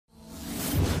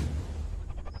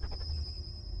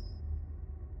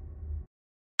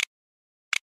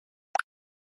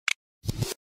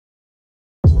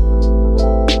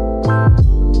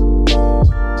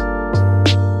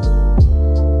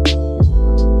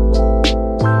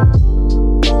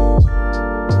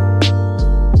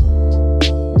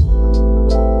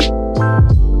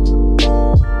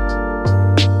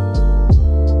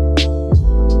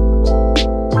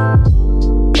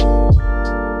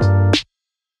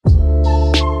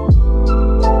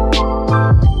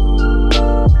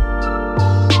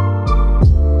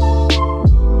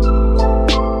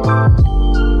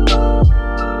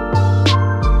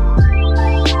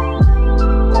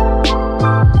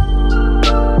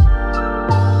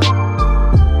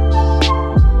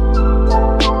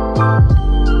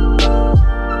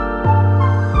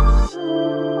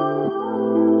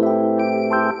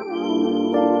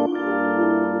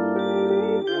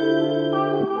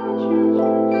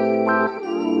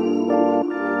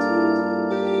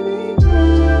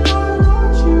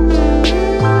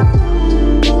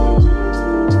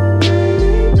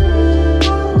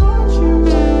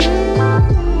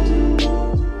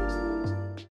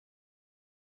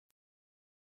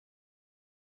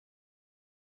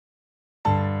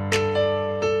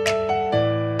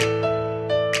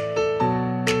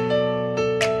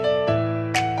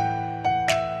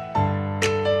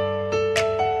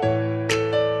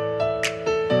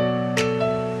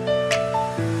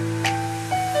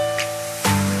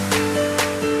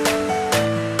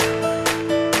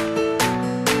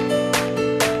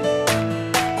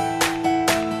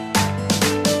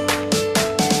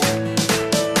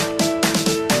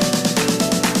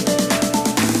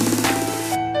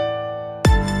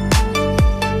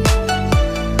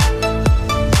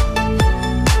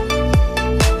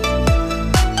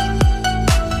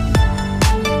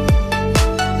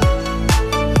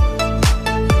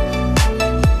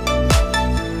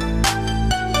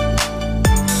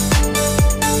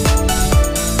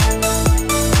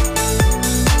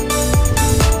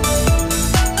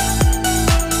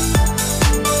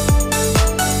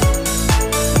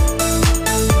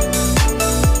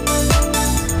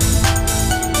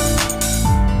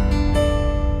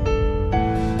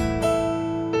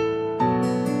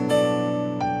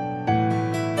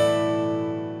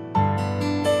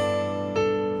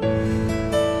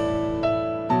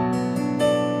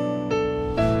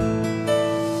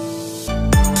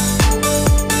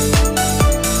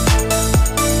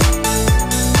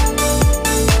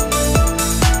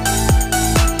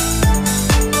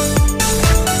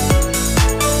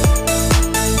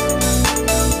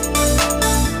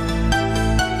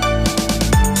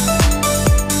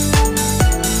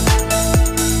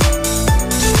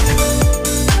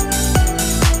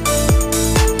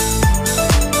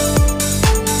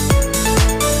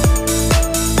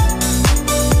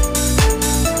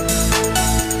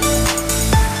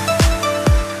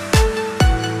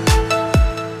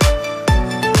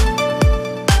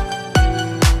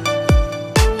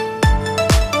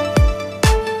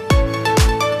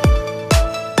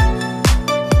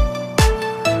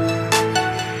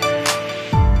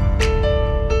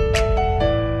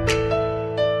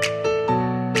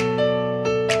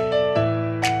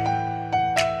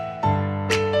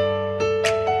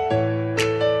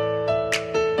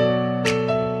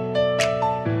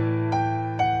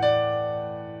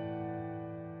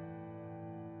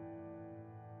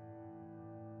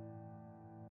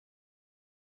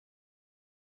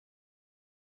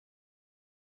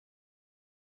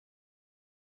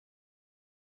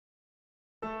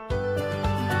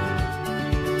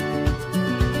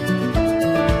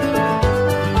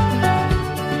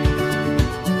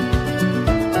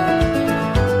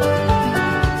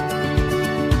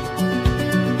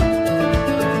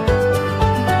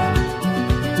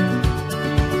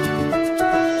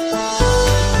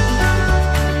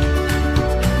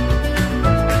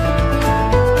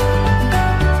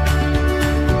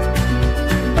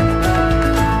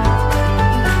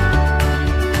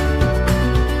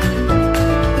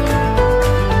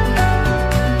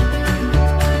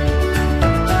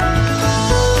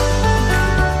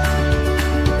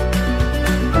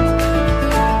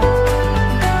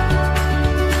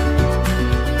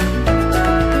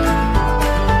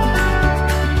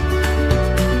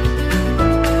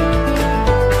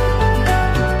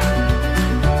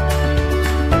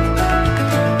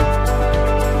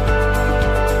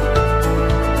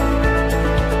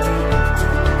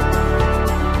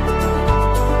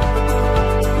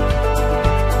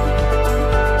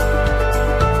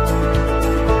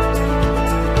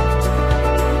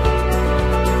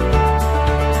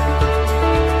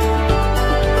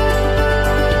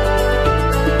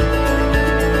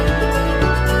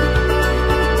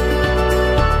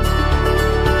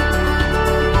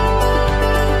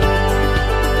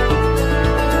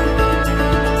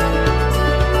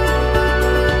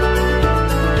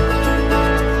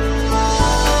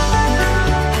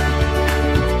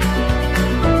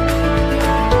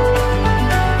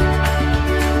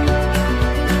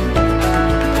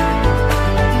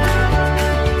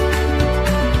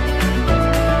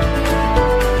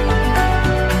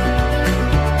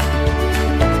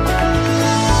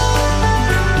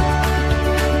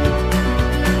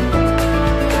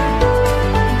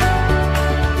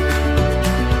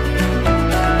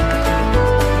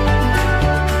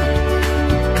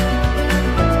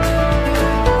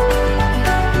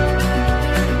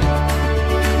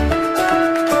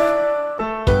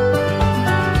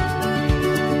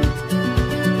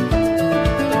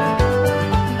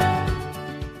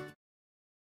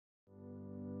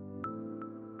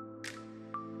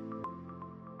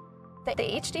The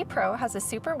HD Pro has a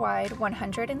super wide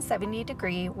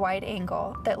 170-degree wide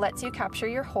angle that lets you capture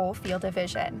your whole field of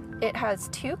vision. It has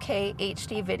 2K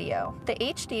HD video. The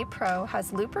HD Pro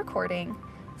has loop recording.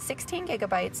 16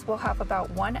 gigabytes will have about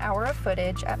 1 hour of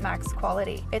footage at max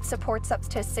quality. It supports up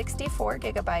to 64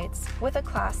 gigabytes with a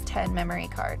Class 10 memory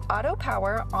card. Auto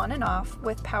power on and off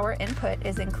with power input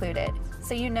is included,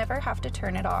 so you never have to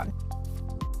turn it on.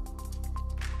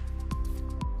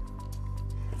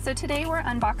 So today we're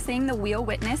unboxing the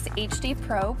WheelWitness HD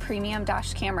Pro Premium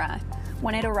Dash Camera.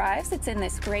 When it arrives, it's in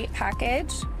this great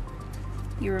package.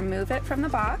 You remove it from the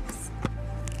box,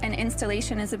 and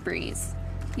installation is a breeze.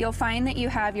 You'll find that you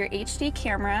have your HD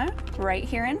camera right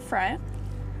here in front.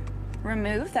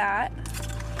 Remove that,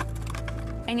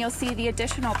 and you'll see the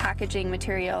additional packaging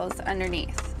materials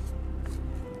underneath.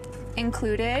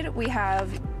 Included, we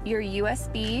have your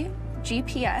USB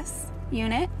GPS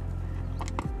unit.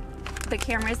 The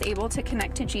camera is able to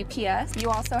connect to GPS.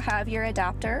 You also have your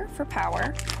adapter for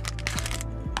power.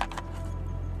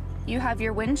 You have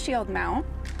your windshield mount.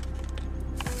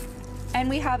 And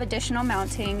we have additional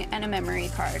mounting and a memory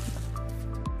card.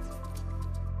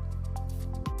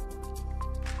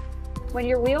 When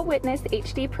your WheelWitness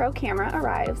HD Pro camera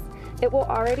arrives, it will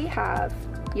already have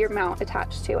your mount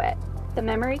attached to it. The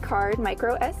memory card,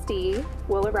 micro SD,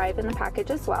 will arrive in the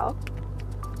package as well.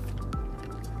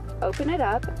 Open it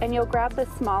up and you'll grab the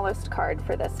smallest card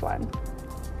for this one.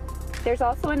 There's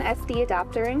also an SD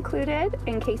adapter included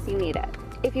in case you need it.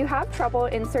 If you have trouble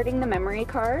inserting the memory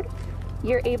card,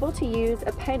 you're able to use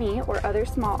a penny or other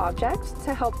small object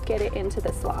to help get it into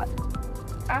the slot.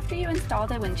 After you install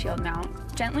the windshield mount,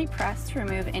 gently press to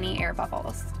remove any air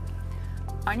bubbles.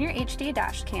 On your HD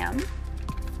dash cam,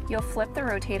 you'll flip the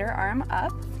rotator arm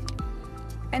up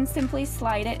and simply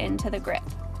slide it into the grip.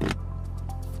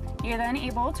 You're then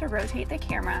able to rotate the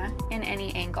camera in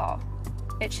any angle.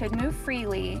 It should move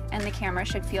freely and the camera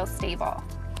should feel stable.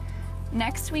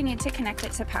 Next, we need to connect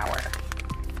it to power.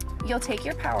 You'll take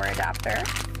your power adapter,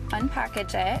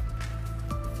 unpackage it,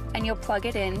 and you'll plug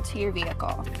it into your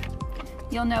vehicle.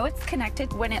 You'll know it's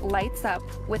connected when it lights up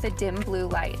with a dim blue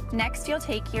light. Next, you'll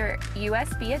take your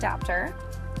USB adapter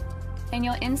and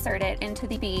you'll insert it into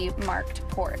the B marked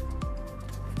port.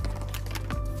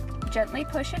 Gently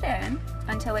push it in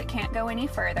until it can't go any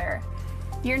further.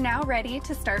 You're now ready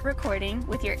to start recording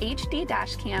with your HD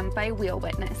dashcam by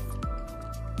WheelWitness.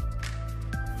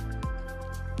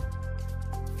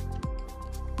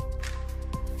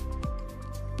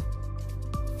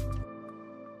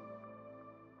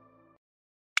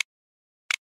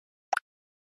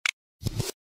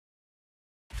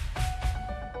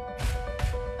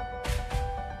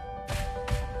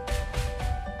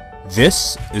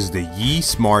 This is the Yee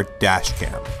Smart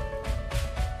Dashcam.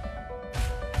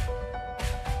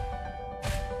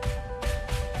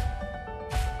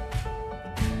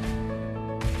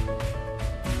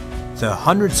 The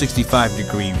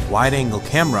 165-degree wide-angle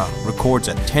camera records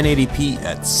at 1080p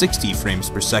at 60 frames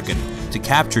per second to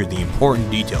capture the important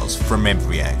details from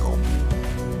every angle.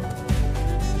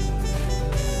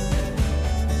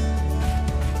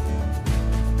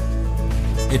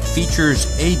 It features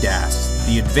ADAS,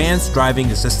 the Advanced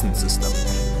Driving Assistance System.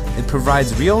 It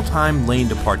provides real-time lane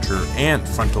departure and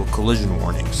frontal collision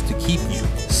warnings to keep you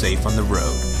safe on the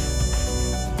road.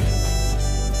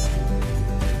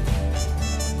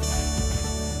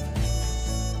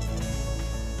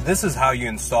 This is how you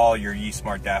install your Yee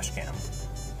Smart Dashcam.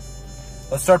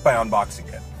 Let's start by unboxing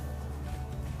it.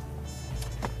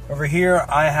 Over here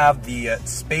I have the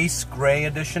Space Gray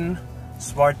Edition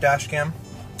Smart Dashcam.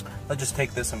 Let's just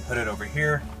take this and put it over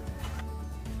here.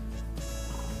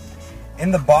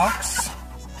 In the box,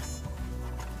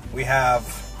 we have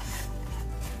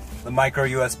the micro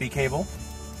USB cable,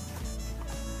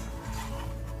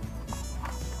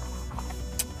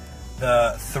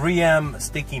 the 3M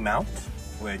sticky mount,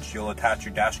 which you'll attach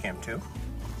your dashcam to,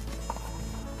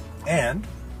 and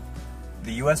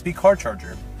the USB car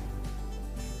charger.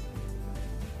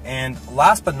 And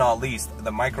last but not least,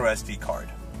 the micro SD card.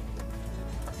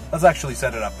 Let's actually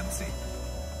set it up and see.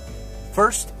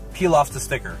 First, peel off the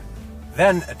sticker.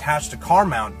 Then attach the car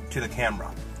mount to the camera.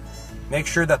 Make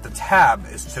sure that the tab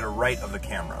is to the right of the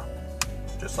camera,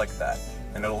 just like that,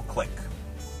 and it'll click.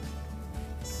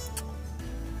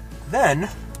 Then,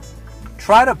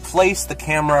 try to place the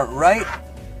camera right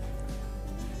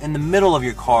in the middle of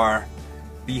your car,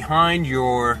 behind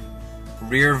your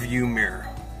rear view mirror,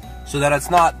 so that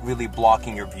it's not really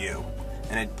blocking your view,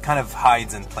 and it kind of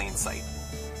hides in plain sight.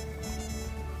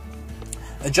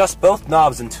 Adjust both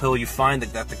knobs until you find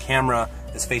that the camera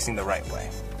is facing the right way.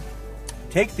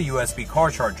 Take the USB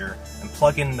car charger and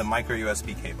plug in the micro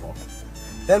USB cable.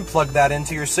 Then plug that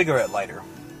into your cigarette lighter.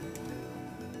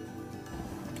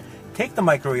 Take the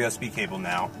micro USB cable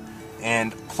now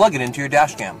and plug it into your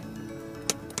dash cam.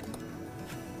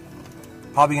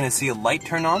 Probably going to see a light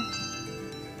turn on.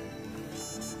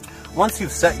 Once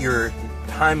you've set your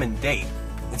time and date,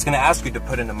 it's going to ask you to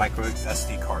put in a micro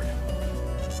SD card.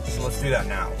 So let's do that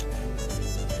now.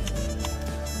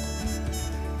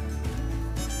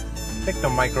 Pick the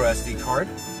micro SD card.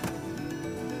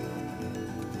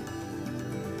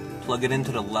 Plug it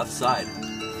into the left side.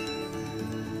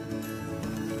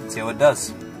 See how it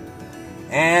does.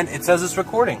 And it says it's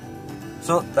recording.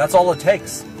 So that's all it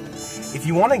takes. If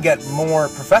you want to get more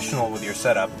professional with your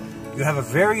setup, you have a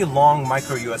very long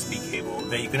micro USB cable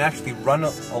that you can actually run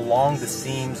along the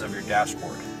seams of your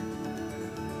dashboard.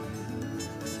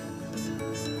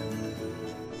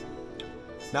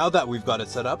 Now that we've got it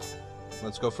set up,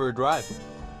 let's go for a drive.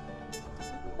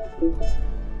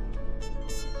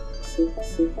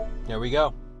 There we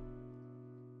go.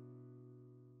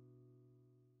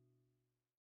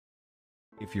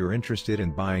 If you're interested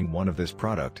in buying one of this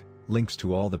product, links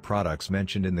to all the products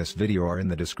mentioned in this video are in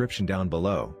the description down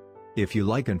below. If you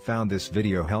like and found this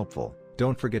video helpful,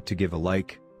 don't forget to give a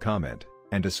like, comment,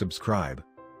 and to subscribe.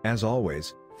 As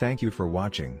always, thank you for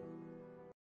watching.